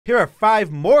Here are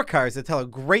 5 more cards that tell a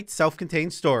great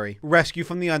self-contained story. Rescue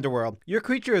from the Underworld. Your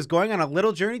creature is going on a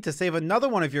little journey to save another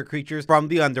one of your creatures from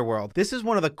the Underworld. This is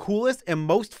one of the coolest and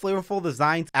most flavorful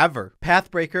designs ever.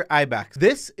 Pathbreaker Ibex.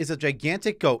 This is a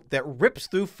gigantic goat that rips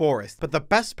through forests, but the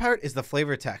best part is the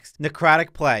flavor text.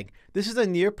 Necrotic Plague. This is a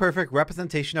near-perfect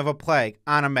representation of a plague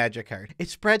on a magic card. It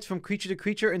spreads from creature to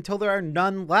creature until there are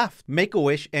none left.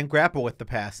 Make-A-Wish and Grapple with the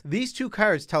Past. These 2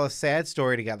 cards tell a sad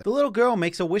story together. The little girl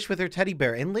makes a wish with her teddy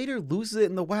bear and later loses it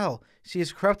in the well. She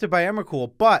is corrupted by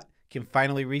Emrakul, but can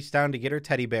finally reach down to get her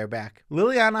teddy bear back.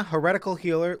 Liliana Heretical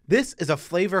Healer. This is a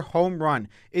flavor home run.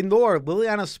 In lore,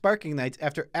 Liliana spark ignites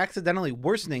after accidentally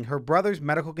worsening her brother's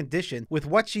medical condition with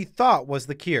what she thought was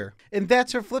the cure. And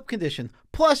that's her flip condition.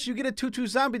 Plus, you get a 2/2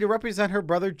 zombie to represent her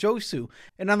brother Josu.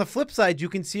 And on the flip side, you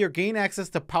can see her gain access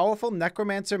to powerful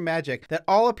necromancer magic that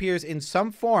all appears in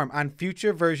some form on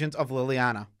future versions of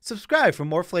Liliana. Subscribe for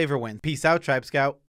more flavor wins. Peace out, Tribe Scout.